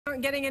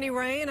Aren't getting any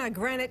rain. A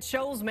Granite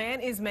Shoals man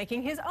is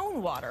making his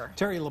own water.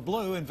 Terry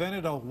LeBleu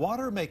invented a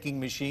water-making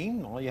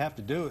machine. All you have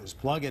to do is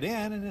plug it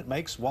in, and it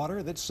makes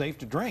water that's safe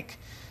to drink.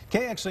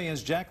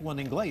 KXAN's Jacqueline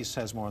Inglace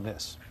has more on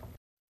this.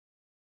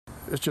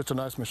 It's just a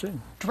nice machine.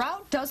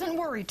 Drought doesn't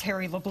worry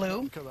Terry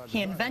LeBleu.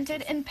 He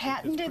invented and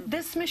patented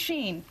this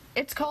machine.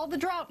 It's called the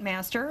Drought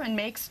Master and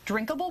makes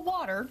drinkable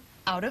water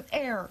out of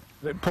air.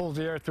 It pulls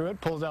the air through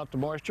it, pulls out the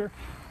moisture,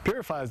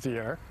 purifies the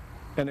air,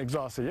 and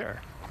exhausts the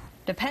air.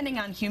 Depending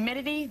on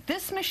humidity,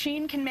 this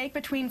machine can make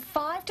between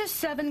 5 to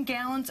 7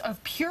 gallons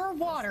of pure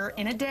water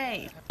in a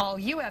day. All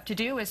you have to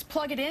do is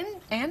plug it in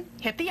and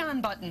hit the on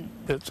button.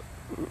 It's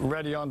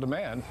ready on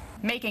demand.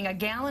 Making a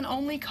gallon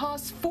only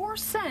costs 4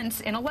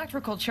 cents in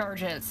electrical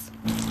charges.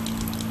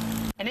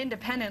 An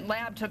independent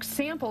lab took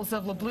samples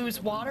of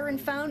LeBleu's water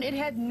and found it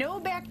had no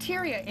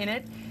bacteria in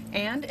it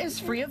and is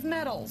free of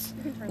metals.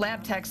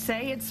 Lab techs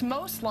say it's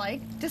most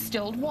like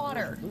distilled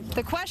water.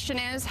 The question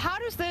is, how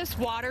does this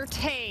water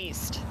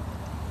taste?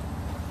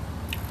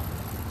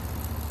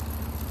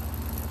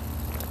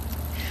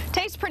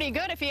 Tastes pretty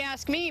good if you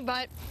ask me,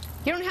 but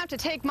you don't have to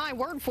take my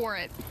word for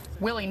it.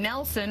 Willie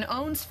Nelson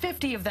owns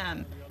 50 of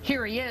them.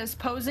 Here he is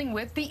posing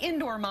with the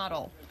indoor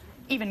model.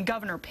 Even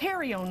Governor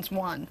Perry owns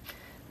one.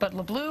 But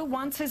LeBleu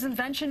wants his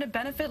invention to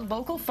benefit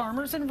local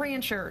farmers and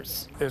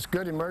ranchers. It's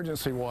good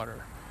emergency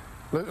water.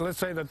 Let's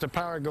say that the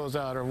power goes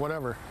out or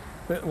whatever.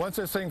 Once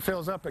this thing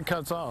fills up, it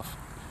cuts off.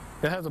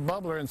 It has a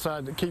bubbler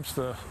inside that keeps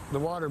the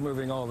water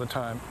moving all the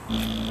time.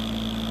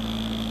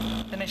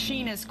 The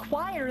machine is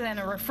quieter than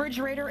a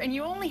refrigerator, and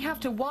you only have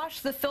to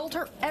wash the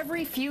filter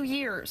every few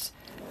years.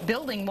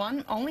 Building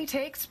one only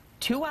takes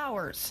 2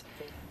 hours.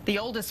 The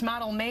oldest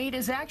model made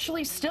is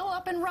actually still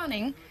up and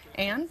running,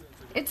 and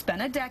it's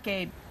been a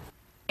decade.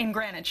 In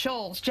Granite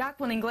Shoals,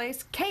 Jacqueline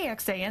Inglace,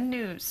 KXAN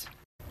News.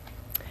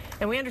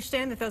 And we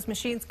understand that those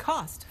machines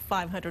cost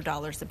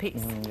 $500 a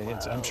piece.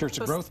 I'm sure it's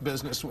a growth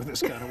business with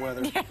this kind of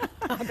weather. Yeah,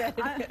 I bet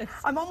it is.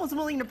 I'm almost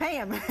willing to pay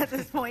him at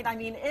this point. I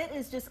mean, it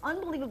is just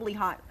unbelievably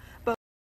hot. But